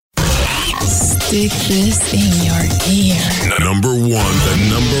Stick this in your ear. The number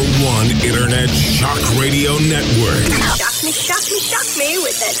one internet shock radio network. Shock me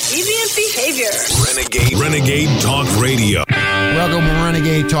with that deviant behavior. Renegade Talk Radio. Welcome to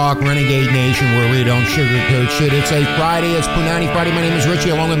Renegade Talk, Renegade Nation, where we don't sugarcoat shit. It's a Friday. It's Punani Friday. My name is Richie,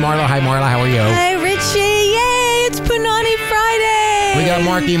 along with Marla. Hi, Marla. How are you? Hi, Richie. Yay, it's Punani Friday. We got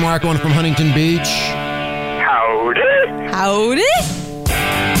Marky Mark on from Huntington Beach. Howdy.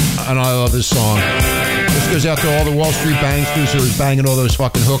 And I love this song. This goes out to all the Wall Street banksters who are banging all those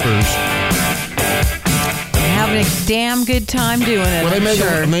fucking hookers. Having a damn good time doing it. Well, they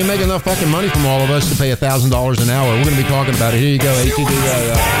make enough fucking money from all of us to pay $1,000 an hour. We're going to be talking about it. Here you go, ATD.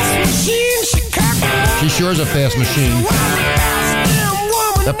 She sure is a fast machine.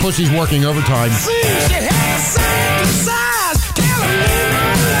 That pussy's working overtime.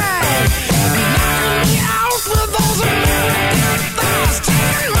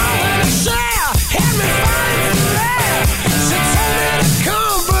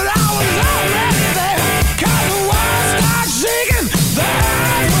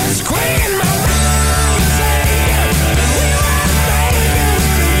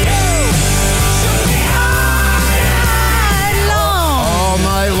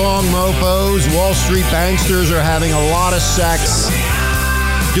 Mofos, Wall Street banksters are having a lot of sex,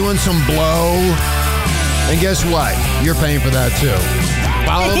 doing some blow, and guess what? You're paying for that too.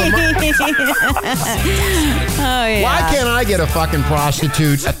 Follow Oh, yeah. Why can't I get a fucking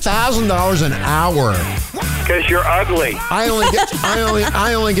prostitute $1,000 an hour? Because you're ugly. I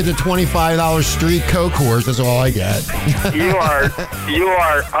only get the $25 street coke horse. That's all I get. You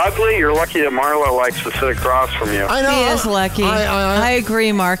are ugly. You're lucky that Marla likes to sit across from you. I know. He is lucky. I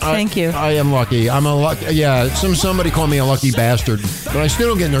agree, Mark. Thank you. I am lucky. I'm a lucky. Yeah, somebody called me a lucky bastard, but I still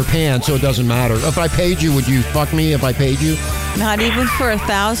don't get in their pants, so it doesn't matter. If I paid you, would you fuck me? If I paid you? Not even for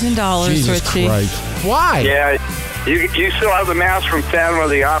 $1,000, Jesus Richie. Christ. Why? Yeah. You still have the mask from Phantom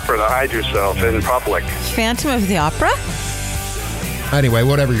of the Opera to hide yourself in public. Phantom of the Opera? Anyway,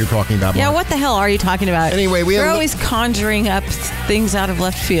 whatever you're talking about, Mark. Yeah, what the hell are you talking about? Anyway, You're always conjuring up things out of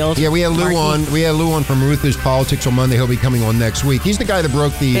left field. Yeah, we had Lou Marky. on. We had Lou on from Ruthless Politics on Monday. He'll be coming on next week. He's the guy that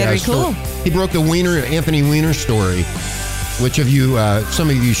broke the Very cool. He broke the Anthony Weiner story, which some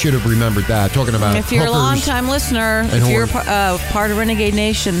of you should have remembered that. Talking about If you're a hookers long-time listener, if you're part of Renegade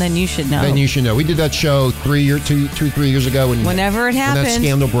Nation, then you should know. Then you should know. We did that show 3 years ago. Whenever it happened. When that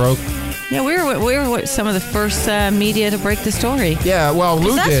scandal broke. Yeah, we were some of the first media to break the story. Yeah, well,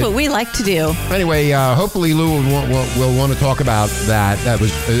 Lou that's did. What we like to do. Anyway, hopefully Lou will want to talk about that. That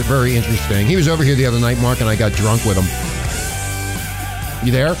was very interesting. He was over here the other night, Mark, and I got drunk with him.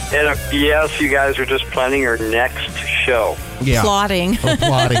 You there? And yes, you guys are just planning your next show. Yeah. Plotting.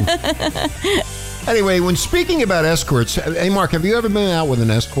 Plotting. Anyway, when speaking about escorts, hey, Mark, have you ever been out with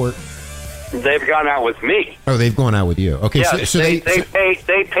an escort? They've gone out with me. Oh, they've gone out with you. Okay, yeah, so they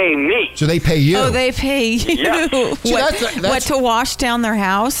pay me. So they pay you. Oh, they pay you. Yeah. See, what to wash down their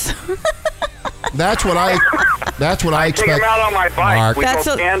house? That's what I expect. Take them out on my bike. Mark. We go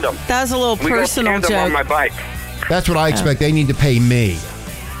tandem. That's a little personal we go tandem joke. on my bike. That's what I expect. They need to pay me.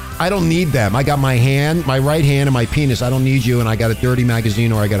 I don't need them. I got my right hand and my penis. I don't need you, and I got a dirty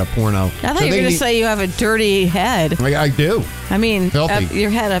magazine or I got a porno. I thought you were going to say you have a dirty head. I do. I mean,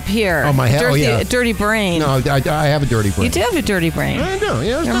 your head up here. Oh, my head? A dirty brain. No, I have a dirty brain. You do have a dirty brain. I do.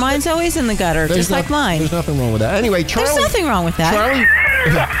 Yeah, your mind's always in the gutter, just like mine. There's nothing wrong with that. Anyway, Charlie. There's nothing wrong with that.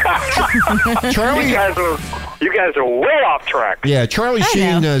 Charlie. You guys are way off track. Yeah, Charlie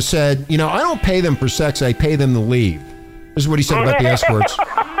Sheen said, I don't pay them for sex. I pay them to leave. This is what he said about the escorts.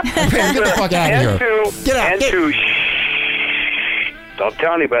 Get the fuck out of here. Get out. Don't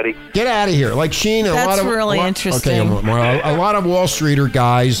tell anybody. Get out of here. Like Sheen, That's really interesting. Okay, a lot of Wall Streeter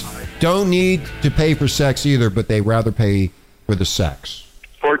guys don't need to pay for sex either, but they rather pay for the sex.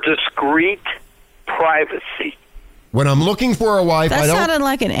 For discreet privacy. When I'm looking for a wife, that sounded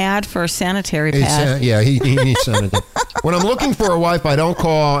like an ad for a sanitary pad. Yeah, he needs sanitary. When I'm looking for a wife, I don't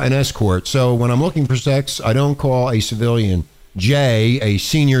call an escort. So when I'm looking for sex, I don't call a civilian. Jay, a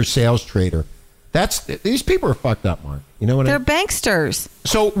senior sales trader. These people are fucked up, Mark. You know what They're banksters.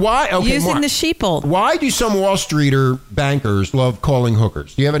 So why? Okay, using Mark, the sheeple. Why do some Wall Streeter bankers love calling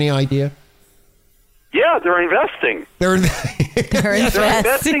hookers? Do you have any idea? Yeah, they're investing. They're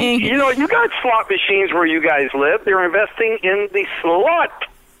investing. You got slot machines where you guys live. They're investing in the slot.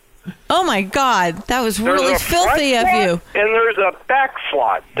 Oh, my God. That was really filthy of you. And there's a back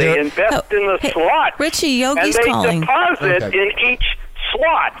slot. They invest in the slot. Richie, Yogi's calling. And they deposit in each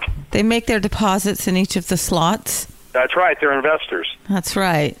slot. They make their deposits in each of the slots. That's right. They're investors. That's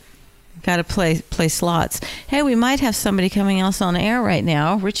right. Got to play slots. Hey, we might have somebody coming else on air right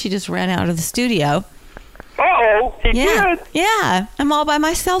now. Richie just ran out of the studio. Uh-oh, he did. Yeah, I'm all by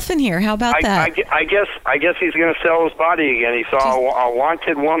myself in here. How about that? I guess he's going to sell his body again. He saw a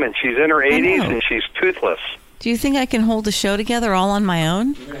wanted woman. She's in her 80s and she's toothless. Do you think I can hold the show together all on my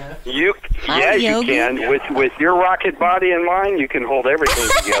own? You can. With your rocket body and mine, you can hold everything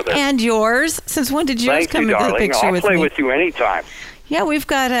together. And yours? Since when did yours come into the picture with me? I'll play with you anytime. Yeah, we've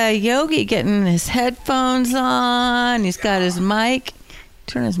got Yogi getting his headphones on. He's got his mic.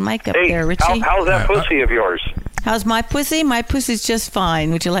 Turn his mic up there, Richie. How's that pussy of yours? How's my pussy? My pussy's just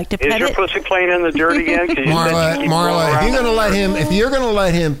fine. Would you like to pet it? Is your pussy playing in the dirt again? Marla, if you're gonna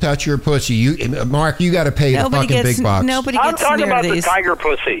let him touch your pussy, Mark, you got to pay the fucking big bucks. Nobody I'm gets talking near about these. the tiger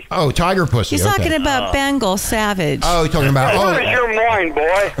pussy. Oh, tiger pussy. He's talking about Bengal Savage. Oh, he's talking about. Where's your mind,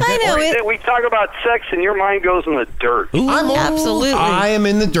 boy? I know it. We talk about sex, and your mind goes in the dirt. Absolutely. I am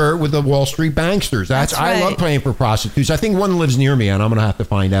in the dirt with the Wall Street banksters. That's I right. love playing for prostitutes. I think one lives near me, and I'm gonna have to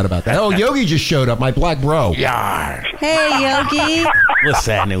find out about that. Oh, Yogi just showed up, my black bro. Yar. Hey, Yogi. What's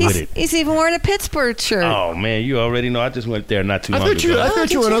happening with it? He's even wearing a Pittsburgh shirt. Oh, man, you already know. I just went there not too long ago. I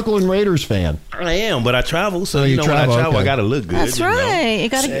thought you were an Oakland Raiders fan. I am, but I travel, so you when travel, I travel, okay. I got to look good. That's right. You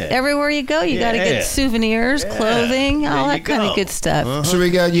got to everywhere you go. You got to get souvenirs, clothing, all that kind of good stuff. So we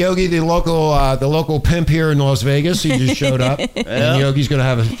got Yogi, the local pimp here in Las Vegas. He just showed up, and Yogi's going to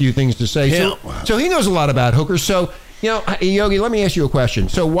have a few things to say. So he knows a lot about hookers. So. Yogi, let me ask you a question.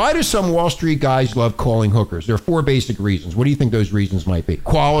 So why do some Wall Street guys love calling hookers? There are 4 basic reasons. What do you think those reasons might be?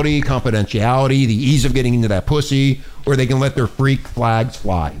 Quality, confidentiality, the ease of getting into that pussy, or they can let their freak flags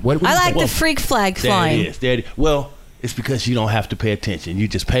fly. What do you I like think? the freak flag flying. There it is. Well, it's because you don't have to pay attention. You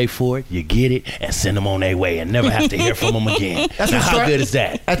just pay for it, you get it, and send them on their way and never have to hear from them again. How good is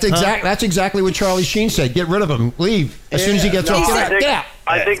that? That's exactly what Charlie Sheen said. Get rid of him. Leave. As soon as he gets off. Get out.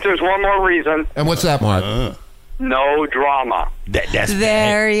 I think there's one more reason. And what's that, Mark? No drama. That's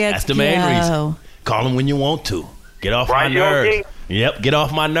the main reason. Call them when you want to. Get off my nerves. Yogi? Yep, get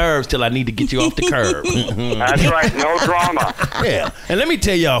off my nerves till I need to get you off the curb. That's right, no drama. Yeah, and let me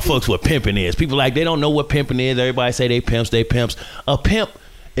tell y'all folks what pimping is. People they don't know what pimping is. Everybody say they pimps. A pimp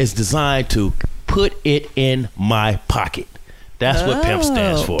is designed to put it in my pocket. That's what pimp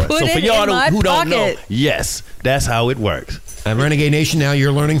stands for. Put so for it y'all in who my don't know, pocket. yes, that's how it works. And Renegade Nation, now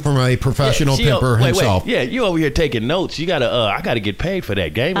you're learning from a professional pimper himself. Yeah, you over here taking notes. You gotta. I gotta get paid for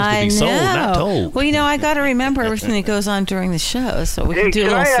that. Game is to be sold, not told. Well, I got to remember everything that goes on during the show, so we can do a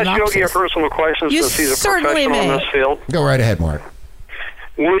Can little I ask synopsis. Yogi a personal question since he's a certainly professional may. in this field? Go right ahead, Mark.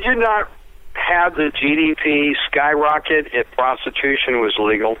 Would you not have the GDP skyrocket if prostitution was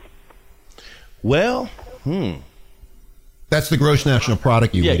legal? Well, That's the gross national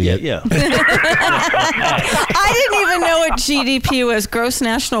product, you idiot. Yeah. I didn't even know what GDP was, gross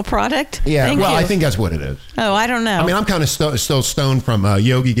national product. Yeah, Thank you. I think that's what it is. Oh, I don't know. I mean, I'm kind of still stoned from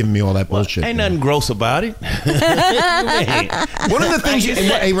Yogi giving me all that bullshit. Ain't nothing gross about it. One of the things,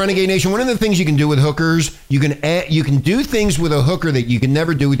 hey, Renegade Nation, one of the things you can do with hookers, you can do things with a hooker that you can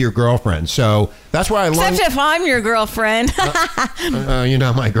never do with your girlfriend. So that's why I learned. Except if I'm your girlfriend. You're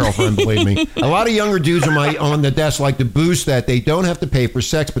not my girlfriend, believe me. A lot of younger dudes on the desk like to boost that they don't have to pay for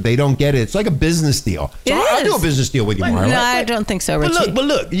sex, but they don't get it. It's like a business deal. So I'll do a business deal with you, Marla. No, I don't think so, Richie. But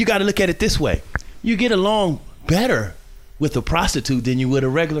look, you got to look at it this way. You get along better with a prostitute than you would a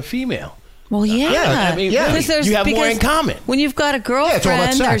regular female. Well, yeah. I mean, Because you have more in common. When you've got a it's all about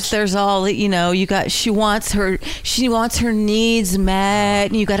girlfriend, sex. there's all you got. She wants her needs met,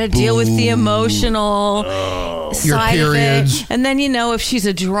 and you got to deal with the emotional Your side periods. of it. And then if she's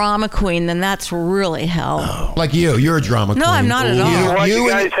a drama queen, then that's really hell. Like you're a drama queen. No, I'm not at all. You know what, you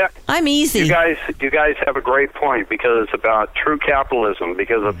guys have, I'm easy. you guys have a great point because it's about true capitalism.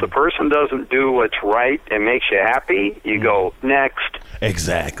 Because if the person doesn't do what's right and makes you happy, you go next.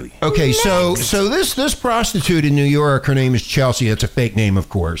 Exactly. Okay, so this prostitute in New York, her name is Chelsea. That's a fake name, of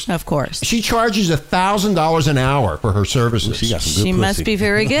course. Of course. She charges $1,000 an hour for her services. She got some good She must pussy. be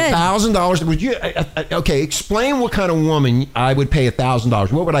very good. $1,000. Would you? Okay, explain what kind of woman I would pay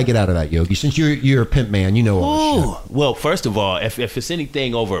 $1,000. What would I get out of that, Yogi? Since you're a pimp man, you know all this shit. Well, first of all, if it's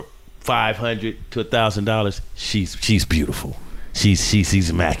anything over $500 to $1,000, she's beautiful. She's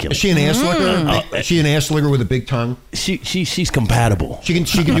immaculate. Is she an ass licker? Is she an ass licker with a big tongue? She's compatible. She can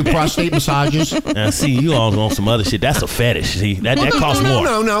do prostate massages. See, you all on some other shit. That's a fetish. See, that costs more.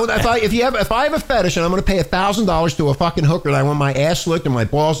 No. If I have a fetish and I'm going to pay $1,000 to a fucking hooker and I want my ass licked and my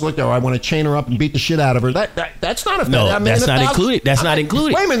balls licked, or I want to chain her up and beat the shit out of her, that's not a fetish. No, I mean, that's not included. That's not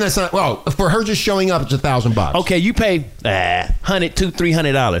included. Wait a minute, that's not. Well, for her just showing up, it's $1,000. Okay, you pay $100 to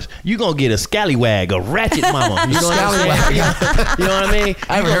 $300. You gonna get a scallywag, a ratchet mama. You know what I'm saying? You know what I mean?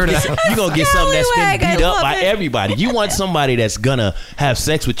 I haven't heard of that. You're going to get something that's been Scallywag, I beat up love by it. everybody. You want somebody that's going to have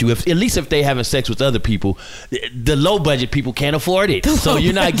sex with you, at least if they having sex with other people. The low-budget people can't afford it. So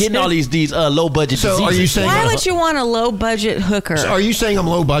you're not getting all these low-budget diseases. So are you saying? Why would you want a low budget hooker? So are you saying I'm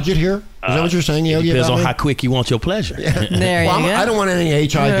low budget here? Is that what you're saying, Yogi? Depends about on me? how quick you want your pleasure. There you go. I don't want any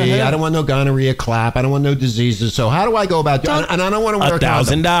HIV. I don't want no gonorrhea, clap. I don't want no diseases. So how do I go about doing? And I don't want to wear a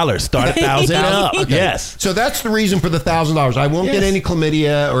condom. $1,000. Start $1,000 up. Okay. Yes. So that's the reason for the $1,000. I won't get Yes. any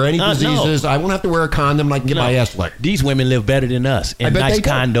chlamydia or any No. diseases. I won't have to wear a condom. And I can get my ass licked. These women live better than us in bet nice they do.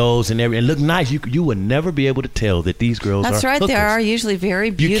 condos and everything. And look nice. You would never be able to tell that these girls That's are right. They hookers. are usually very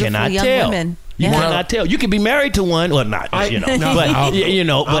You beautiful cannot young tell. women. You Yeah. cannot tell. You could be married to one, or not, No, but I'll-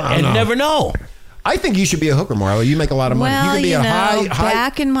 and no. never know. I think you should be a hooker, Marla. You make a lot of money. Well, you could be a high.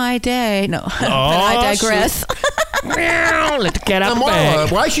 back in my day, no, but I digress. Let the cat out Now, the Marla,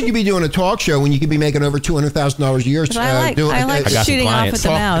 bag. why should you be doing a talk show when you could be making over $200,000 a year? I like got some shooting off at clients. the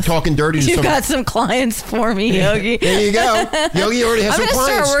mouth. Talking dirty to You some. got some clients for me, Yogi. There you go. Yogi already has I'm some going to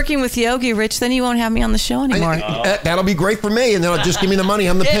clients. start working with Yogi, Rich. Then you won't have me on the show anymore. That'll be great for me, and then I'll just give me the money.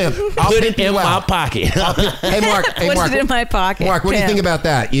 I'm the pimp. I'll Put pimp it in you my out. pocket. Hey, Mark. Hey, Put Mark. it in my pocket. Mark, what do you Pimp. think about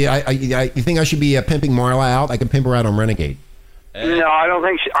that? You think I should be pimping Marla out? I can pimp her out on Renegade. No, I don't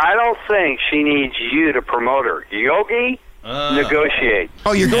think she needs you to promote her. Yogi, negotiate.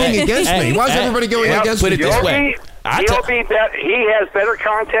 Oh, you're going against me. Why is everybody going against put me? it this way. He has better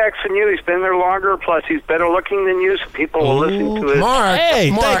contacts than you. He's been there longer. Plus, he's better looking than you, so people will listen to his. Mark,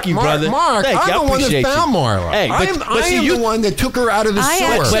 Thank you, brother. Mark, Thank you. I I'm the one that appreciate found you. Marla. Hey, but I see, am you- the one that took her out of the I sewer.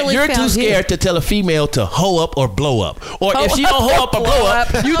 actually- But you're too found you. scared to tell a female to hoe up or blow up. Or if she don't hoe up or blow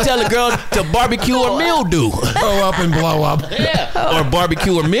up, you tell a girl to barbecue or mildew. Blow up and blow up. Or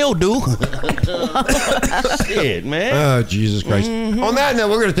barbecue or mildew. Shit, man. Oh, Jesus Christ. On that note,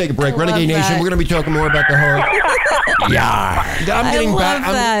 we're going to take a break. love Renegade Nation, that. we're going to be talking more about the hoe. Yeah.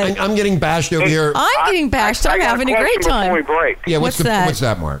 I'm getting bashed over here. I'm getting bashed. I I'm got having a question great time. Before we break, Yeah, What's that? What's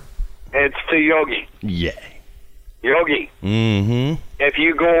that, Mark? it's to Yogi. Yeah. Yogi, Mm-hmm. if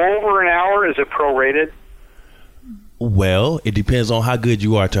you go over an hour, is it prorated? Well, it depends on how good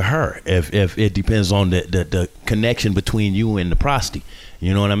you are to her. If it depends on the connection between you and the prosty.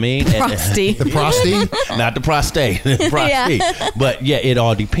 You know what I mean? Frosty. The prosty? Not the prostate. The prostate. Yeah. But yeah, it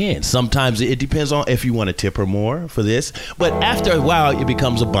all depends. Sometimes it depends on if you want to tip her more for this. But after a while, it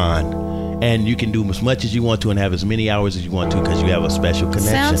becomes a bond. And you can do as much as you want to and have as many hours as you want to because you have a special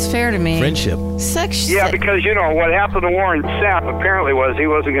connection. Sounds fair to me. Friendship. Yeah, because what happened to Warren Sapp apparently was he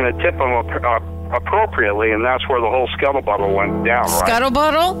wasn't going to tip him appropriately, and that's where the whole scuttlebutt went down, right?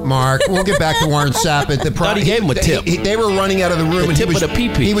 Scuttlebuttle? Mark, we'll get back to Warren Sapp. At the Thought he gave him a tip. They were running out of the room, and tip of the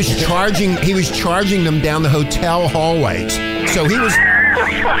pee-pee. he was charging them down the hotel hallways. So he was.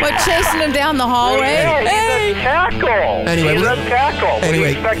 What, chasing him down the hallway? No, he does tackle. Anyway, he does tackle. What do you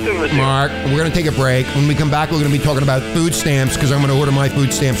Anyway, expect him to do? Mark, we're going to take a break. When we come back, we're going to be talking about food stamps because I'm going to order my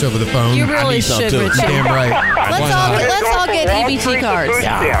food stamps over the phone. You really need some should, too. Richard. Damn right. Let's all get EBT cards.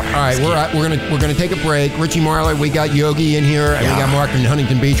 Yeah. All right, we're gonna take a break. Richie Marler, we got Yogi in here, and we got Mark in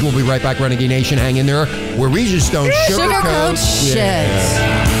Huntington Beach. We'll be right back. Renegade Nation, hang in there. Where we just don't Sugarcoat sugarcoat shit.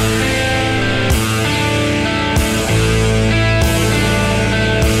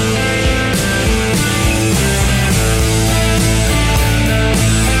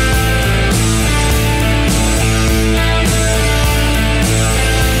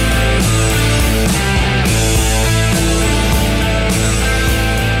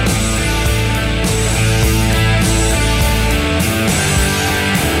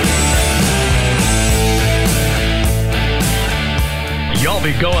 Y'all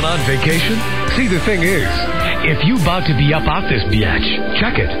be going on vacation? See, the thing is, if you about to be up out this biatch,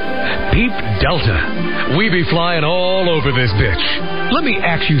 check it. Peep Delta. We be flying all over this bitch. Let me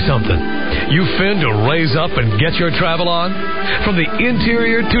ask you something. You fin to raise up and get your travel on? From the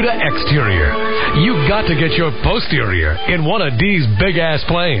interior to the exterior, you got to get your posterior in one of these big-ass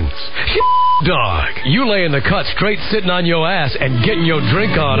planes. Dog, you lay in the cut straight sitting on your ass and getting your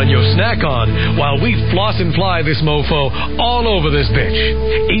drink on and your snack on while we floss and fly this mofo all over this bitch.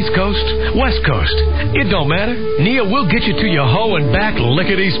 East Coast, West Coast, it don't matter. Nia will get you to your hoe and back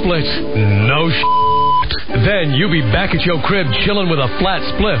lickety-split. No Then you be back at your crib chilling with a flat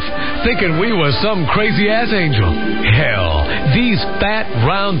spliff, thinking we was some crazy-ass angel. Hell, these fat,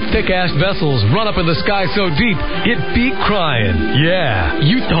 round, thick-ass vessels run up in the sky so deep, it be crying. Yeah,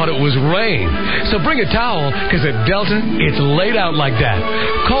 you thought it was rain. So bring a towel, because at Delta, it's laid out like that.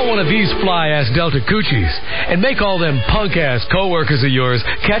 Call one of these fly-ass Delta coochies, and make all them punk-ass co-workers of yours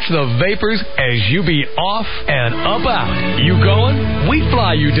catch the vapors as you be off and up out. You going? We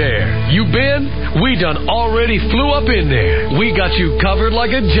fly you there. You been? We done already flew up in there. We got you covered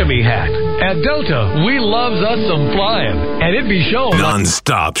like a Jimmy hat. At Delta, we loves us some flying, and it be shown.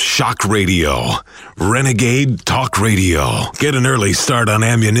 Non-stop shock radio. Renegade Talk Radio. Get an early start on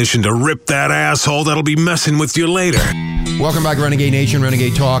ammunition to rip that asshole that'll be messing with you later. Welcome back, Renegade Nation,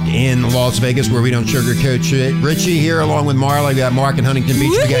 Renegade Talk in Las Vegas, where we don't sugarcoat shit. Richie here, along with Marla. We got Mark in Huntington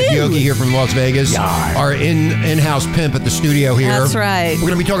Beach. We got Yogi here from Las Vegas. Our in-house pimp at the studio here. That's right. We're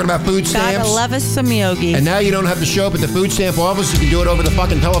going to be talking about food stamps. Gotta love us some Yogi. And now you don't have to show up at the food stamp office. You can do it over the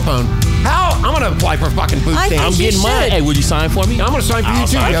fucking telephone. How? I'm going to apply for fucking food stamps. I'm getting mine. Hey, would you sign for me? I'm going to sign for you,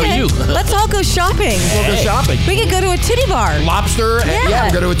 too. Okay. Let's all go shopping. We'll go shopping. We could go to a titty bar. Lobster. Yeah,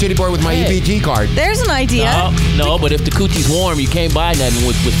 we'll go to a titty bar with my EBT card. There's an idea. No, but if the coochie's warm, you can't buy nothing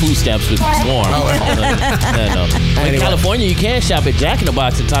with food stamps with warm. No. Anyway. In California, you can shop at Jack in the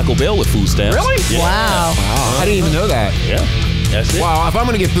Box and Taco Bell with food stamps. Really? Yeah. Wow. I didn't even know that. Yeah. That's it. Wow, if I'm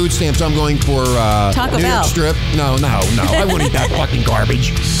going to get food stamps, I'm going for Taco New Bell. York strip. No. I wouldn't eat that fucking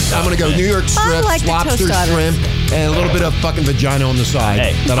garbage. I'm going to go New York strip, like the lobster, toast shrimp, and a little bit of fucking vagina on the side.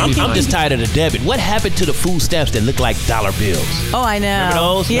 Hey, I'm just tired of the debit. What happened to the food stamps that look like dollar bills? Oh, I know. Remember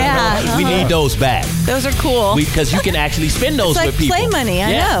those? Yeah. We need those back. Those are cool. Because you can actually spend those It's like with people. play money,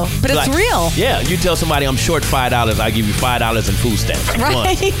 I know. But it's real. Yeah, you tell somebody I'm short $5, I give you $5 in food stamps.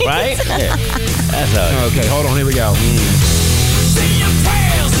 Right. Right? Yeah. That's how it is. Okay, hold on. Here we go.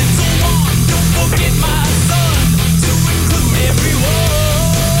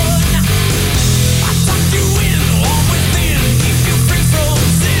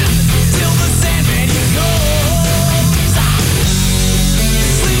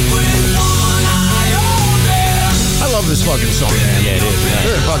 I love this fucking song, man. Yeah, it is. Yeah.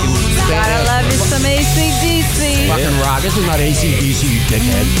 They're fucking Gotta love you some AC/DC. fucking rock. This is not AC/DC, you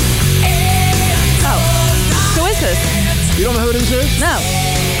dickhead. Oh, who is this? You don't know who this is? No.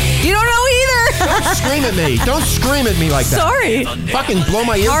 You don't know either. Don't scream at me. Don't scream at me like that. Sorry. Fucking blow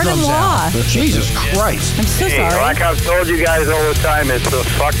my Pardon eardrums law. out. Jesus Christ. I'm so Hey, sorry. like I've told you guys all the time, it's the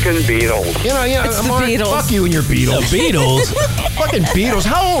fucking Beatles. You know, It's the Mark, Beatles. fuck you and your Beatles. The Beatles? Fucking Beatles.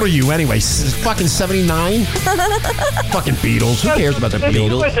 How old are you anyway? Fucking 79? Fucking Beatles. Who cares about the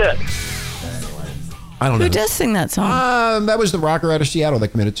Beatles? What's it? I don't know. Who does sing that song? That was the rocker out of Seattle that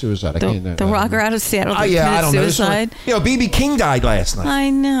committed suicide. The rocker out of Seattle that yeah, I don't committed know. suicide. You know, B.B. King died last night.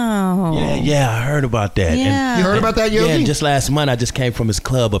 I know. Yeah, I heard about that. Yeah. You heard about that, Yogi? Yeah, and just last month I just came from his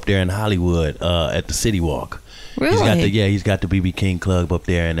club up there in Hollywood at the City Walk. Really? He's got the BB King Club up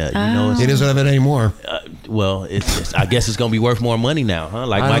there, and you know, He doesn't have it anymore. well, it's I guess it's gonna be worth more money now, huh?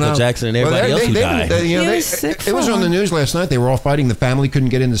 Like Michael Jackson and everybody else who died. It was on the news last night. They were all fighting. The family couldn't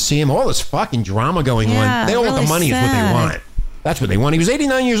get in to see him. All this fucking drama going Yeah, on. They don't want the really money is what they sad. want. That's what they want. He was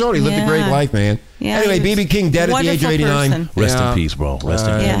 89 years old. He lived a great life, man. Yeah, anyway, he was B.B. King dead at the age of wonderful 89. person. Rest in peace, bro. Rest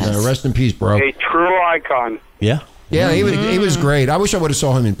in peace. Yes. Rest in peace, bro. A true icon. Yeah. Yeah, he was great. I wish I would have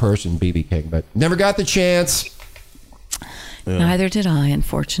saw him in person, B.B. King, but never got the chance. Neither did I,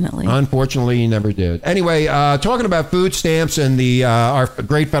 unfortunately. Unfortunately, he never did. Anyway, talking about food stamps and the our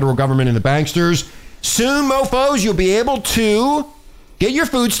great federal government and the banksters, soon, mofos, you'll be able to get your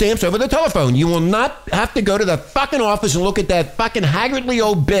food stamps over the telephone. You will not have to go to the fucking office and look at that fucking haggardly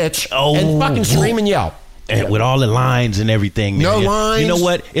old bitch and fucking scream and yell. And with all the lines and everything. No man. lines. You know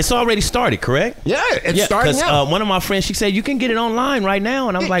what? It's already started, correct? Yeah, it's starting now. One of my friends, she said, you can get it online right now.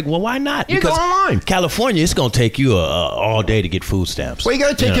 And I'm like, well, why not? You go online. California, it's going to take you all day to get food stamps. Well, you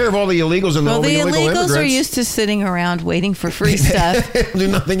got to take care of all the illegals and all Well, the the illegal illegals immigrants. are used to sitting around waiting for free stuff. Do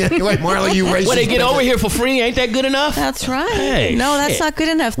nothing anyway. Marla, you racist. Well, they get over here for free. Ain't that good enough? That's right. Hey, no, that's shit. not good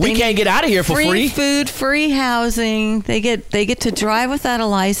enough. We They can't need get out of here for free. food, free housing. They get to drive without a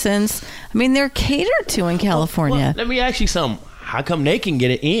license. I mean, they're catered to in California. Well, let me ask you something. How come they can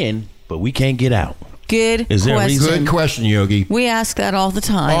get it in, but we can't get out? Good Is there a question. reason? Good question, Yogi. We ask that all the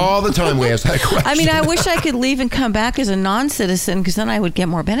time. All the time we ask that question. I mean, I wish I could leave and come back as a non-citizen because then I would get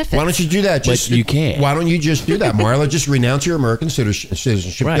more benefits. Why don't you do that? But you can't. Why don't you just do that, Marla? Just renounce your American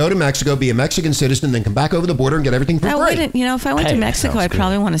citizenship. Right. Go to Mexico, be a Mexican citizen, then come back over the border and get everything for I free. wouldn't, if I went Hey, to that Mexico, sounds I'd good.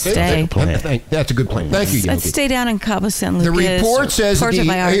 probably want to stay. That's a good plan. Thank you, Yogi. I'd stay down in Cabo San The Lucas. report says that Puerto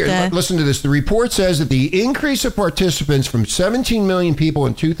Vallarta. listen to this. The report says that the increase of participants from 17 million people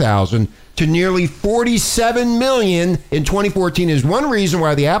in 2000 to nearly 47 million in 2014 is one reason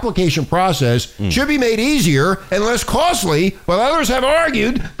why the application process should be made easier and less costly, while others have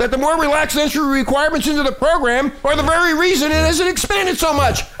argued that the more relaxed entry requirements into the program are the very reason it hasn't expanded so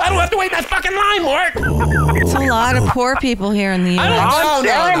much. I don't have to wait in that fucking line, Mark. It's a lot of poor people here in the U.S. Calm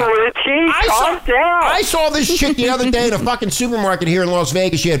down, Richie. Calm down. I saw this chick the other day in a fucking supermarket here in Las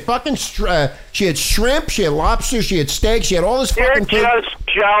Vegas. She had fucking she had shrimp, she had lobster, she had steak, she had all this You're fucking food. just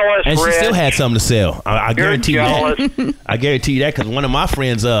jealous, And she Rich. still had something to sell. I guarantee you that. I guarantee you that because one of my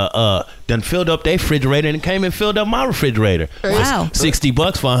friends done filled up their refrigerator and came and filled up my refrigerator. Wow.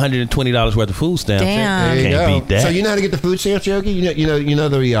 $60 for $120 worth of food stamps. Damn. There you Can't go. beat that. So you know how to get the food stamps, Yogi? You know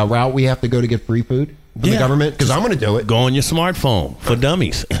the route we have to go to get free food from the government? Because I'm going to do it. Go on your smartphone for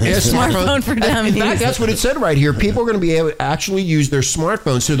dummies. Yeah, Smartphone for dummies. In fact, that's what it said right here. People are going to be able to actually use their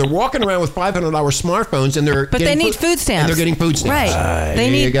smartphones. So they're walking around with $500 smartphones, and they're But they need food stamps. And they're getting food stamps. Right.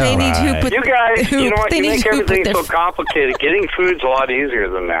 There you go. They need who put You guys, who, you know what? they You need make who put everything their so complicated. Getting food's a lot easier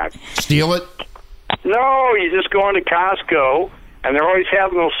than that. Steal it. No, you just go into Costco, and they're always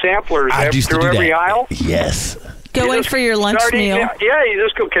having those samplers I used to through do every that. aisle. Yes. go You in just for your lunch start eating meal. it. Yeah, you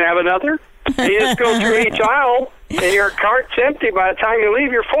just go, can I have another? And you just go through each aisle, and your cart's empty. By the time you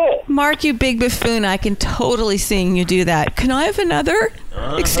leave, you're full. Mark, you big buffoon, I can totally see you do that. Can I have another?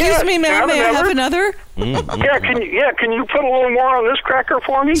 Excuse me, ma'am, may I have another? Yeah, can you put a little more on this cracker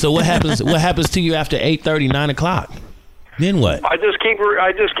for me? So what happens to you after 8:30, 9 o'clock? Then what? I just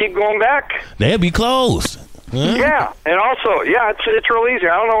keep going back. They'll be closed. Huh? Yeah, and also, it's real easy.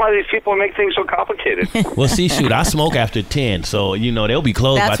 I don't know why these people make things so complicated. Well, see, shoot, I smoke after 10, so they'll be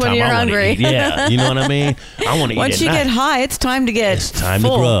closed That's by the when time you're I want to hungry. eat. Yeah, you know what I mean. I want to eat. Once you get high, it's time to get It's time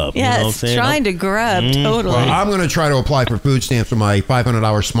full. to grub. You know what I'm Yes, saying? trying to grub, totally. Well, I'm going to try to apply for food stamps for my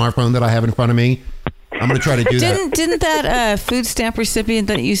 $500 smartphone that I have in front of me. I'm going to try to do that. Didn't that food stamp recipient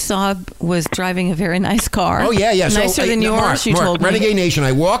that you saw was driving a very nice car? Oh, yeah. Nicer than yours, you told me. Renegade Nation,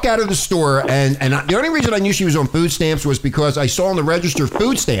 I walk out of the store, and the only reason I knew she was on food stamps was because I saw on the register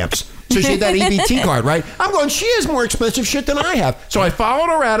food stamps. So she had that EBT card, right? I'm going, she has more expensive shit than I have. So I followed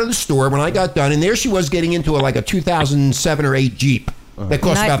her out of the store when I got done, and there she was getting into a 2007 or 8 Jeep. That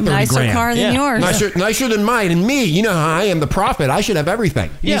cost about 30 nicer grand. car than yours. Nicer than mine. And me, you know how I am the prophet. I should have everything.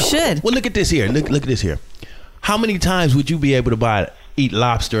 You should. Well, look at this here. Look at this here. How many times would you be able to eat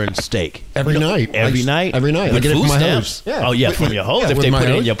lobster and steak? Every night. Every night? Every night. I With get it food from my stamps? hose. Yeah. Oh, yeah, from your hose if with they my put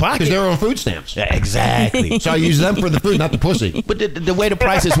it in hose, your pocket. Because they're on food stamps. Yeah, exactly. So I use them for the food, not the pussy. But the way the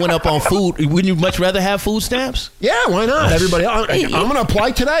prices went up on food, wouldn't you much rather have food stamps? Yeah, why not? Everybody, I'm going to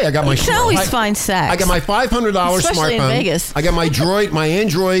apply today. I got my. You can always find sex. I got my $500 Especially smartphone. in Vegas. I got my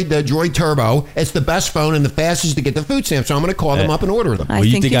Android Droid Turbo. It's the best phone and the fastest to get the food stamps. So I'm going to call them up and order them. I Well,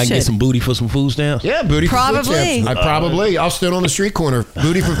 you think think you I can get should. some booty for some food stamps? Yeah, booty for food Probably. stamps. I'll stand on the street corner.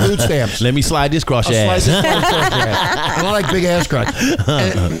 Booty for food stamps. Let me slide this cross I'll your ass. slide this one across your ass. I like big ass crotch.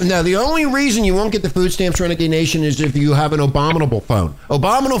 Now, the only reason you won't get the food stamps, Renegade Nation, is if you have an abominable phone.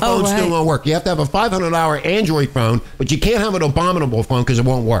 Abominable phones right. still won't work. You have to have a $500 Android phone, but you can't have an abominable phone because it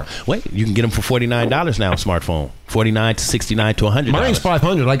won't work. Wait, you can get them for $49 now, smartphone. $49 to $69 to $100. Mine's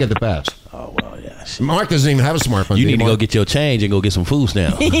 $500. I get the best. Oh, well, yeah. Shit. Mark doesn't even have a smartphone. You do need to Mark? go get your change and go get some food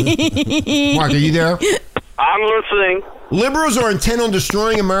stamps. Mark, are you there? I'm listening. Liberals are intent on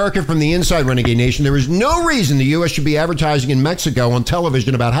destroying America from the inside, Renegade Nation. There is no reason the U.S. should be advertising in Mexico on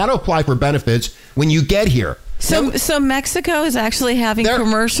television about how to apply for benefits when you get here. So Mexico is actually having They're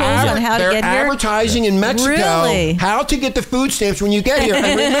commercials on how to they're get here? advertising in Mexico Really? how to get the food stamps when you get here. And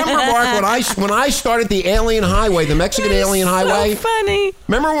remember, Mark, when I started the Alien Highway, the Mexican Alien Highway. So funny.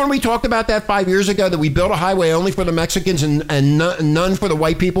 Remember when we talked about that 5 years ago, that we built a highway only for the Mexicans and none for the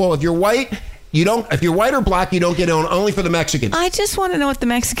white people? If you're white, you don't. If you're white or black, you don't get on. Only for the Mexicans. I just want to know what the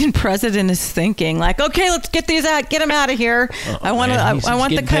Mexican president is thinking. Like, okay, let's get these out, get them out of here. I want to. I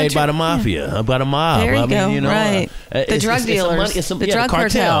want the getting country paid by the mafia, by the mob. There you I mean, go, right. The drug dealers, the drug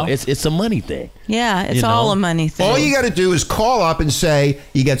cartel. It's a money thing. Yeah, it's You all know? a money thing. All you got to do is call up and say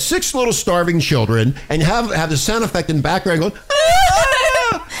you got 6 little starving children, and have the sound effect in the background going.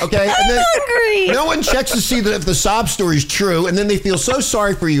 Okay, and then hungry. no one checks to see if the sob story is true, and then they feel so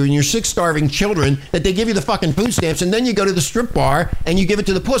sorry for you and your 6 starving children that they give you the fucking food stamps, and then you go to the strip bar and you give it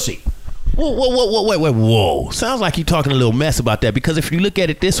to the pussy. Whoa. Sounds like you're talking a little mess about that, because if you look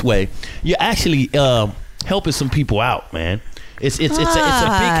at it this way, you're actually helping some people out, man. It's a big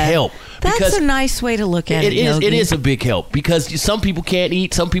help. That's because a nice way to look at it. It is a big help, because some people can't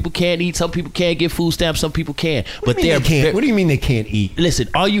eat, some people can't get food stamps, some people can. But What do you mean they can't eat? Listen,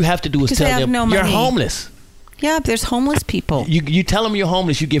 all you have to do is 'Cause they tell have them no you're money. homeless. Yeah, but there's homeless people. You tell them you're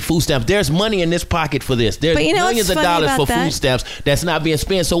homeless, you get food stamps. There's money in this pocket for this. There's But you know millions what's of funny dollars about for food that? stamps that's not being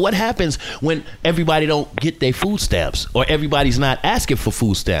spent. So what happens when everybody don't get their food stamps, or everybody's not asking for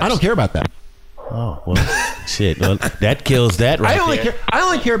food stamps? I don't care about that. Oh, well, shit. Well, that kills that right there. I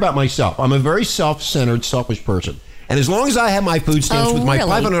only care about myself. I'm a very self-centered, selfish person. And as long as I have my food stamps with my really?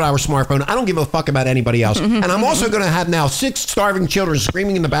 $500 smartphone, I don't give a fuck about anybody else. And I'm also going to have now 6 starving children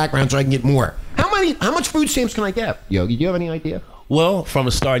screaming in the background so I can get more. How much food stamps can I get, Yogi? Do you have any idea? Well, from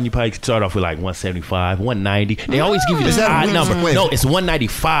the start, you probably could start off with like 175, 190. They always give you this Is that- odd number. wait. No, it's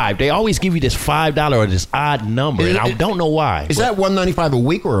 195. They always give you this $5 or this odd number, and I don't know why. Is that $195 a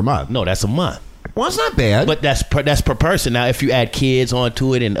week or a month? No, that's a month. Well, it's not bad. But that's per person. Now, if you add kids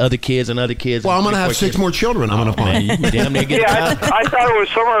onto it and other kids and other kids. Well, I'm going to have 6 more children. I'm going to Man, find. you can damn near get Yeah, it. I thought it was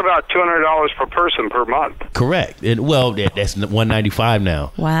somewhere about $200 per person per month. Correct. Well, that's 195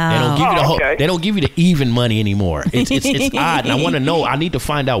 now. Wow. They don't give you the whole. okay. They don't give you the even money anymore. It's odd, and I want to know. I need to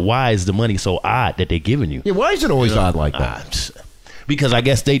find out why is the money so odd that they're giving you. Yeah, why is it always odd like that? Because I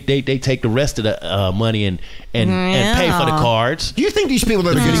guess they take the rest of the money and pay for the cards. Do you think these people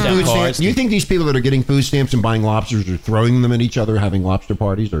that are Food getting stamp food cards. stamps? Do you think these people that are getting food stamps and buying lobsters are throwing them at each other, having lobster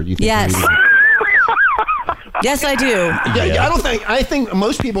parties, or do you think? Yes. Yes, I do. Yeah, I don't think. I think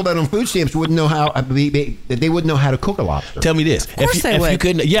most people that on food stamps wouldn't know how. They wouldn't know how to cook a lobster. Tell me this. Of course they would. You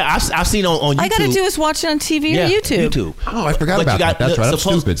couldn't, yeah, I've seen on YouTube. All I got to do is watch it on TV or YouTube. Oh, I forgot But about you got, that. That's right. I'm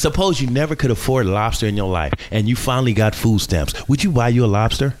stupid. Suppose you never could afford lobster in your life, and you finally got food stamps. Would you buy you a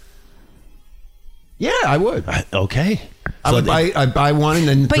lobster? Yeah, I would. Okay. I would buy one and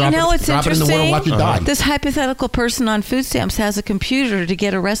then But drop you know what's drop it in the water and watch it die. This hypothetical person on food stamps has a computer to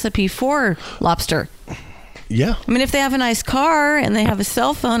get a recipe for lobster. Yeah. I mean, if they have a nice car and they have a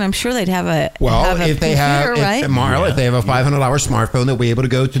cell phone, I'm sure they'd have a Well, have a if they computer, have, right? if they have a $500 smartphone, they'll be able to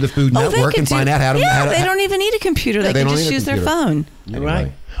go to the Food they Network could and find out how to. Yeah, how to, they don't even need a computer. Yeah, They they can don't just need a use their computer. phone. Anyway.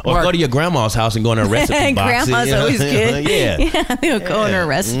 Right. Or Mark- go to your grandma's house and go in her recipe box. Grandma's always good. Yeah. They'll go in her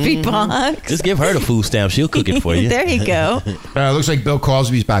recipe box. Just give her the food stamp. She'll cook it for you. There you go. looks like Bill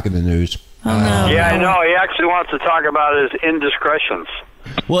Cosby's back in the news. Oh, no. Yeah, I know. He actually wants to talk about his indiscretions.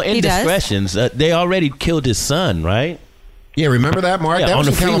 Well, He does? indiscretions. They already killed his son, right? Yeah, remember that, Mark? Yeah, that on was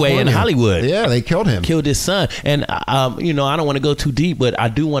the freeway in California. Hollywood. Yeah, they killed him. Killed his son. And, I don't want to go too deep, but I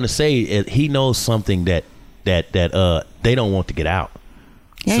do want to say he knows something that they don't want to get out.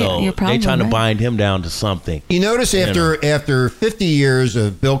 Yeah, so you're probably they're trying to right. bind him down to something. You notice after 50 years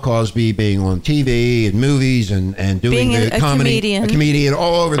of Bill Cosby being on TV and movies and doing Being the a comedy, comedian.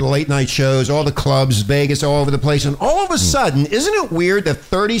 all over the late night shows, all the clubs, Vegas, all over the place, and all of a sudden, isn't it weird that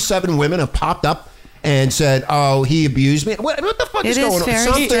 37 women have popped up and said, "Oh, he abused me"? What the fuck is It is going on? very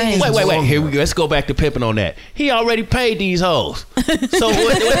Something strange. is Wait. wrong Here we here. go. Let's go back to pimping on that. He already paid these hoes. So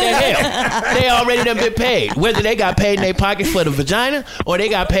what the hell? They already done been paid. Whether they got paid in their pocket for the vagina or they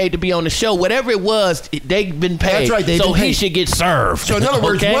got paid to be on the show, whatever it was, they've been paid. That's right, they've so been he paid. should get served. So in other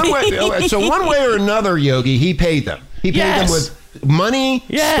words, Okay? one way or another, Yogi, he paid them. He paid Yes. them with money,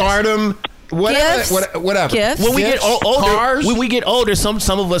 Yes. stardom, whatever, Gifts. whatever. Gifts. When we get Gifts, older, cars. when we get older, some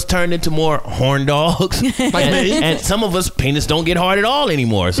of us turn into more horn dogs, Like me. and some of us penis don't get hard at all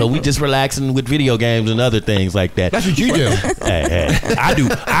anymore. So we just relaxing with video games and other things like that. That's what you do. Hey, I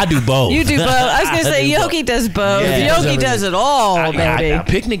do both. You do both. I was going to I say do both. Yogi does both. Yeah. Yogi does it all, I baby.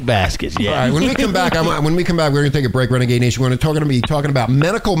 picnic baskets. Yeah. All right, when we come back, we're going to take a break. Renegade Nation. We're going to be talking about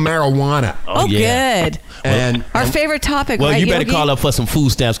medical marijuana. Oh, yeah. good. And Our favorite topic, Well, right, you better Yogi? call up for some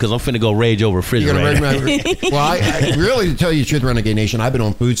food stamps because I'm finna go rage over you're going refrigerator. to well, I really, to tell you the truth, Renegade Nation, I've been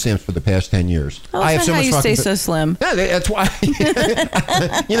on food stamps for the past 10 years. Oh, I is that how you stay so slim? Yeah, that's why.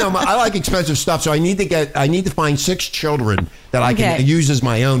 I like expensive stuff, so I need to find 6 children that I can Okay. use as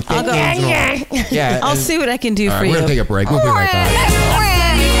my own. I'll go- Names and all. Yeah, I'll and- see what I can do all for right, you. we're going to take a break. We'll be right back.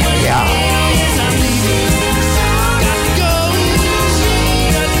 Yeah.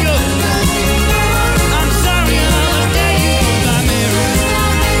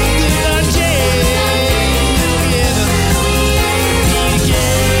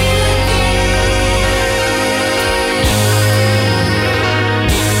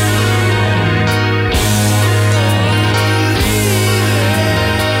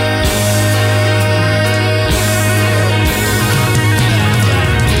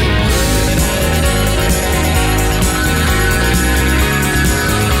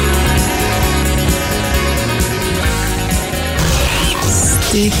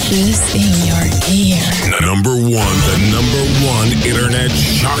 Stick this in your ear. Number one internet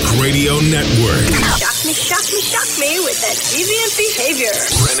shock radio network. Shock me with that deviant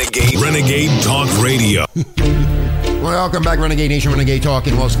behavior. Renegade Talk Radio. Welcome back, Renegade Nation, Renegade Talk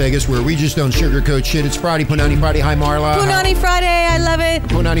in Las Vegas, where we just don't sugarcoat shit. It's Friday, Punani Friday. Hi, Marla. Punani Friday. I love it.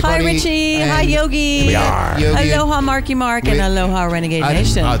 Punani Honey Hi, Bunny. Richie. And Hi, Yogi. we are. Yogi. Aloha, Marky Mark, and aloha, Renegade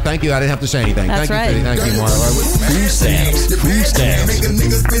Nation. Thank you. I didn't have to say anything. That's Thank you. right. Thank you, Marla. Food stamps. Food stamps.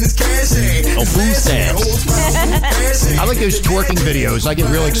 Oh, food stamps. I like those twerking videos. I get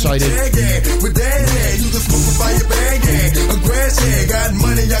real excited.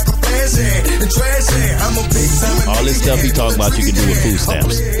 All this stuff he talking about, you can do with food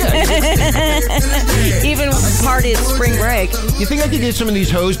stamps. Even party at spring break. You think I could get some of these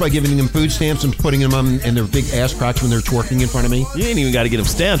hoes by giving them food stamps and putting them on in their big ass cracks when they're twerking in front of me? You ain't even got to get them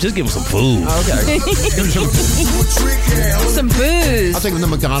stamps. Just give them some food. Okay. Give them Some booze. I'll take them to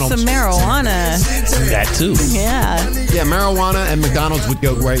McDonald's. Some marijuana. That too. Yeah. Yeah, marijuana and McDonald's would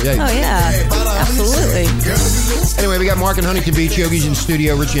go great. Yeah. Oh, yeah. Absolutely. Anyway, we got Mark in Huntington Beach. Yogi's in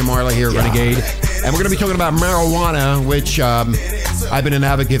studio. Richie and Marla here at Renegade. And we're going to be talking about marijuana, which I've been an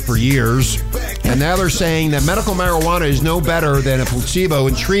advocate for years. And now they're saying that medical marijuana is no better than a placebo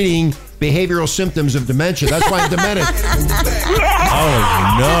in treating behavioral symptoms of dementia. That's why I'm demented.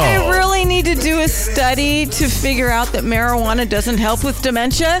 Oh, They no. really need to do a study to figure out that marijuana doesn't help with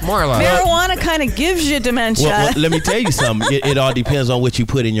dementia. Marla. Marijuana kind of gives you dementia. Well, let me tell you something. It all depends on what you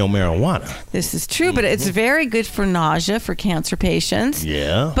put in your marijuana. This is true, but it's very good for nausea for cancer patients.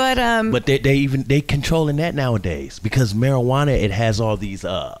 Yeah. But they controlling that nowadays because marijuana, it has all these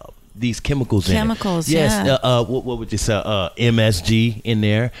chemicals in it. Chemicals, yes. yeah. What would you say? MSG in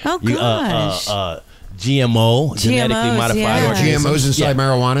there. Oh, gosh. GMO, genetically modified yeah. organisms. GMOs inside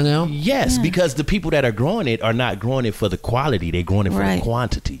marijuana now? Yes, because the people that are growing it are not growing it for the quality; they're growing it for the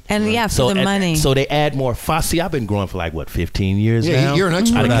quantity. And for the money. So they add more. See, I've been growing for 15 years now. You're an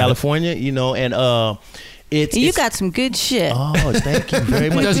expert out of at it. California, and you got some good shit. Oh, thank you very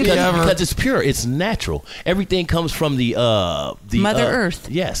much. Doesn't he ever? Because it's pure, it's natural. Everything comes from the Mother Earth.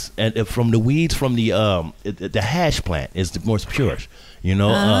 Yes, and from the weeds, from the hash plant is the most pure. You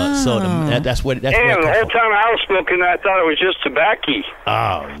know, so that's what. That's Damn, what the whole time I was smoking, I thought it was just tobacco.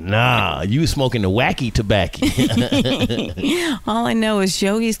 Oh nah, you smoking the wacky tobacco. All I know is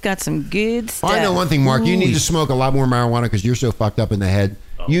Yogi's got some good stuff. I know one thing, Mark. You need to smoke a lot more marijuana because you're so fucked up in the head.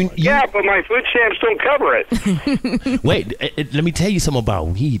 Yeah, but my food stamps don't cover it. Wait, let me tell you something about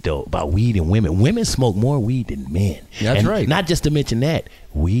weed, though. About weed and women. Women smoke more weed than men. That's and right. Not just to mention that,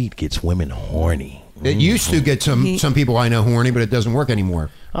 weed gets women horny. It used to get some people I know horny, but it doesn't work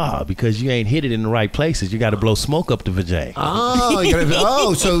anymore. Because you ain't hit it in the right places. You got to blow smoke up the vajay.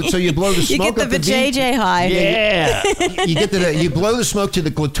 So you blow the smoke. You get the vajayjay high. Yeah. You blow the smoke to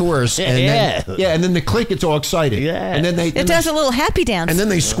the clitoris, and then the clit gets all excited. Yeah. And then It does a little happy dance. and then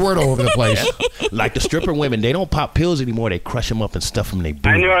they squirt all over the place. Like the stripper women, they don't pop pills anymore. They crush them up and stuff them in their booty.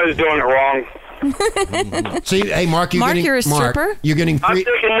 I knew I was doing it wrong. See, hey, Mark, you're a stripper? You're getting I'm free.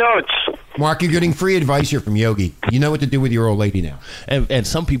 taking notes. Mark, you're getting free advice here from Yogi. You know what to do with your old lady now. And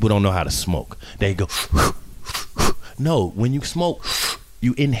some people don't know how to smoke. They go, no, when you smoke,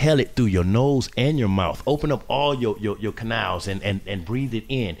 you inhale it through your nose and your mouth. Open up all your canals and breathe it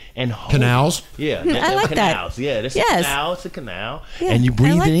in. And hold Canals? it. Yeah. I like that. Canals. Yeah, that's Yes. a canal. It's a canal. Yeah, and you I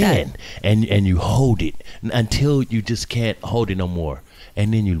breathe like it that. in. And you hold it until you just can't hold it no more.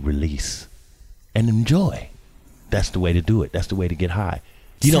 And then you release and enjoy. That's the way to do it. That's the way to get high.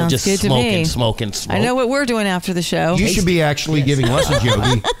 You don't Sounds just good to me. smoke. I know what we're doing after the show. You should be actually giving lessons,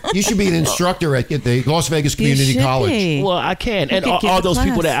 Yogi. You should be an instructor at the Las Vegas Community should College. be. Well, I can. You And could give all a those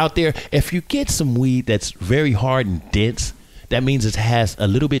people class. that are out there, if you get some weed that's very hard and dense, that means it has a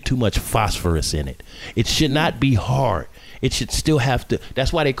little bit too much phosphorus in it. It should not be hard. It should still have to.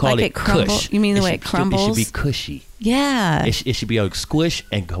 That's why they call Like it it crumble- cush. you mean the way should it crumbles? It should be cushy. Yeah. It should be able to squish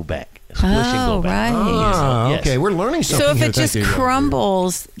and go back. Squish and go back. right. Ah, Yes. okay. We're learning something So if here. it just Thank you.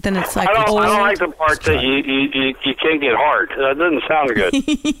 crumbles, then it's like I old. don't like the part that you can't get hard. That doesn't sound good.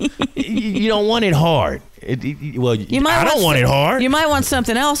 You don't want it hard. I don't want it hard. You might want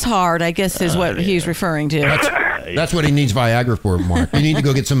something else hard, I guess is what he's referring to. That's what he needs Viagra for, Mark. You need to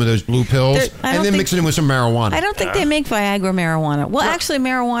go get some of those blue pills I don't and then think- mix it in with some marijuana. I don't think they make Viagra marijuana. Well, actually,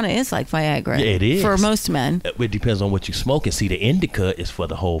 marijuana is like Viagra. Yeah, it is. For most men. It depends on what you smoke. And see, the indica is for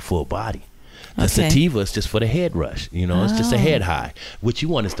the whole full body. The Okay. sativa is just for the head rush. You know, it's just a head high. What you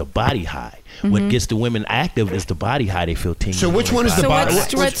want is the body high. What gets the women active is the body high. They feel tingling. So which one is the So body?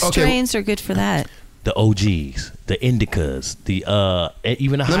 what strains are good for that? The OGs, the indicas, the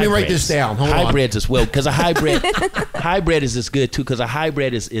even the hybrids. Let me write this down. Hold on. hybrids as well, because a hybrid is as good too, because a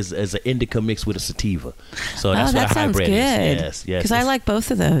hybrid is an indica mixed with a sativa. So that's what that a sounds hybrid good. is. Yes, Because I like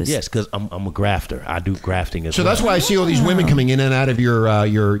both of those. Yes, because I'm a grafter. I do grafting as So well. that's why I see all these women coming in and out of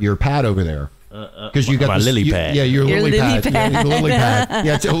your pad over there. Because you got my lily pad. Yeah, your lily lily pad. pad. Yeah, your lily pad.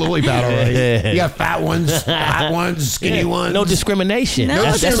 Yeah, it's a lily pad already. You got fat ones, skinny ones. No discrimination. No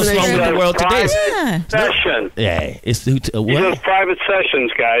That's what's wrong discrimination. with the world today. Private session. Yeah, it's These are what? private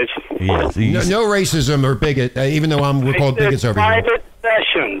sessions, guys. Yes, No racism or bigot, even though we're called bigots over here. Private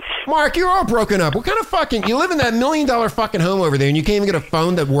sessions. Mark, you're all broken up. What kind of fucking... You live in that $1 million fucking home over there, and you can't even get a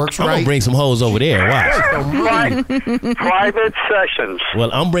phone that works I'm right? gonna bring some hoes over there. Watch. Private sessions.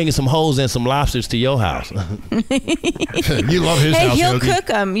 Well, I'm bringing some hoes and some lobsters to your house. You love his Hey, house, he'll Yogi. cook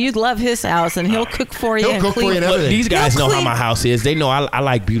them. You'd love his house, and he'll cook for you. He'll and cook for you clean. and But everything. these guys You'll know how clean- my house is. They know I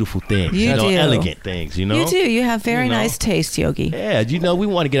like beautiful things. You do. Elegant things. You know. You do. You have very You know. nice taste, Yogi. Yeah, we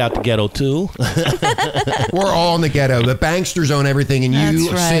want to get out the ghetto too. We're all in the ghetto. The banksters own everything, and you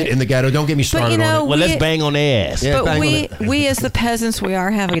That's right. sit in the ghetto. Don't get me started But you know, on Well, let's we- bang on their ass. Yeah. But bang on we as the peasants, we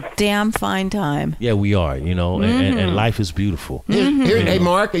are having a damn fine time. Yeah, we are. And life is beautiful. Mm-hmm. it. Hey,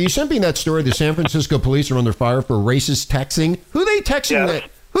 Mark, you sent me that story. The San Francisco police are under fire for racist texting. Who they texting? Yes.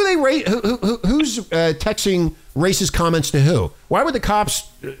 Who's texting racist comments to who? Why would the cops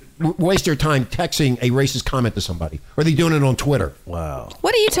waste their time texting a racist comment to somebody? Or are they doing it on Twitter? Wow.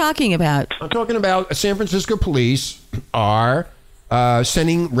 What are you talking about? I'm talking about San Francisco police are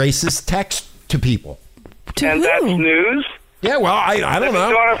sending racist text to people. To And who? that's news. Yeah, well, I They've don't been know.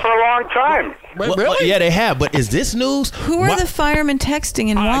 doing it for a long time. Wait, Well, yeah, they have. But is this news? Who are the firemen texting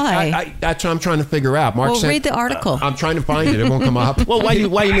and why? That's what I'm trying to figure out. Mark well, sent- read the article. I'm trying to find it. It won't come up. Well, why you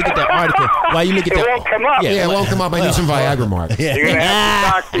look at that article? Why you look at It that? won't come up. Yeah, it won't come up. I need some Viagra, Mark. You're going to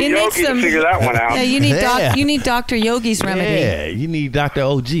have to talk to You need Yogi some- to figure that one out. yeah, you need Yeah. you need Dr. Yogi's remedy. Yeah, you need Dr.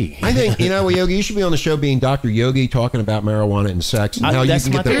 OG. I think, Yogi, you should be on the show being Dr. Yogi talking about marijuana and sex and how you that's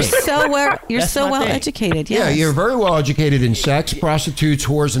can my get You're the... thing. you're That's so my well thing. educated. Yeah, Yes. you're very well educated in sex, prostitutes,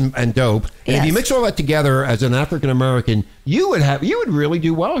 whores, and dope. And if you Yes. mix all that together as an African American, you would really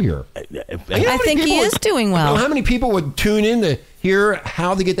do well here. I think he is doing well. How many people would tune in to hear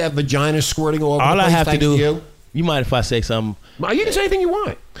how to get that vagina squirting all over All the I place? have to thanks do. You mind if I say something? You can say anything you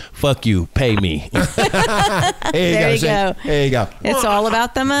want. Fuck you. Pay me. There you go. There you go. It's all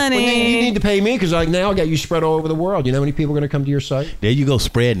about the money. Well, you need to pay me because now I got you spread all over the world. You know how many people are going to come to your site? There you go,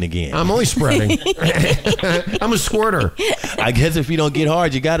 spreading again. I'm always spreading. I'm a squirter. I guess if you don't get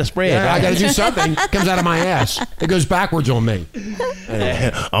hard, you gotta spread. Yeah, I right? got to do something. It comes out of my ass. It goes backwards on me.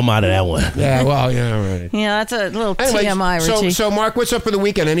 I'm out of that one. Yeah, well, yeah, right. Yeah, that's a little Anyway, TMI, so, Richie. so, Mark, what's up for the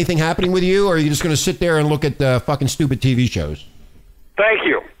weekend? Anything happening with you, or are you just going to sit there and look at fucking stupid TV shows? Thank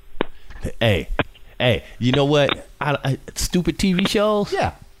you. Hey, you know what? Stupid TV shows?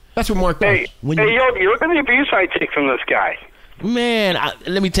 Yeah, that's what Mark does. Hey, When hey, you- Yogi, look at the abuse I take from this guy. Man,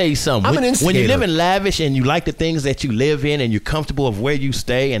 let me tell you something. I'm an When you instigator. live in lavish and you like the things that you live in and you're comfortable of where you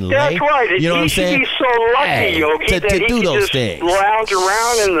stay and lay, That's right. you know what I'm He should saying? be so lucky, Hey, Yogi, to that he do can those just things. lounge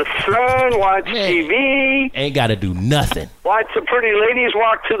around in the sun, watch Man. TV, Ain't got to do nothing watch the pretty ladies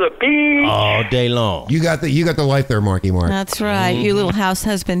walk to the beach. all day long. You got the life there, Marky Mark. That's right. Mm-hmm. You little house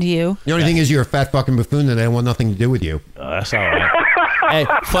husband, you. The only thing is you're a fat fucking buffoon and they want nothing to do with you. That's all right. Hey,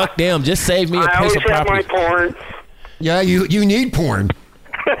 fuck them. Just save me a I piece always of have my property. porn. Yeah, you need porn.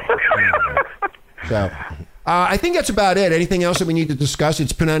 So, I think that's about it. Anything else that we need to discuss?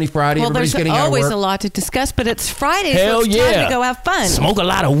 It's Punani Friday. Well, Everybody's there's getting out of always work. a lot to discuss, but it's Friday, Hell so it's yeah. time to go have fun. Smoke a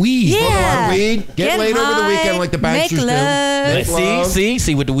lot of weed. Yeah. Smoke a lot of weed. Get laid over the high, weekend like the banksters make do. love. Make love.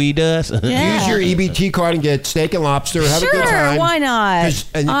 See what the weed does. Yeah. Use your EBT card and get steak and lobster. Have a good Sure, time. why not? 'Cause-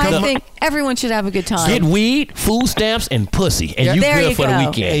 and you I come- think everyone should have a good time. Get weed, food stamps, and pussy, and Yeah. you There good you for the go.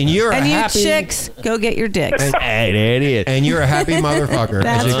 weekend. And you're and a you happy chicks, go get your dicks. Hey, there it is. and you're a happy motherfucker.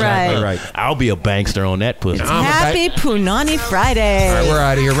 That's exactly right. I'll be a bankster on that pussy. I'm a Happy Punani Friday. All right, we're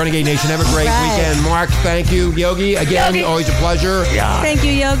out of here. Renegade Nation, have a great Right. weekend. Mark, thank you. Yogi, again, Yogi. always a pleasure. Thank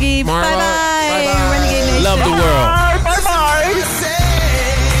you, Yogi. Marla, Bye-bye. bye-bye. Renegade Nation. Love the world. Bye bye.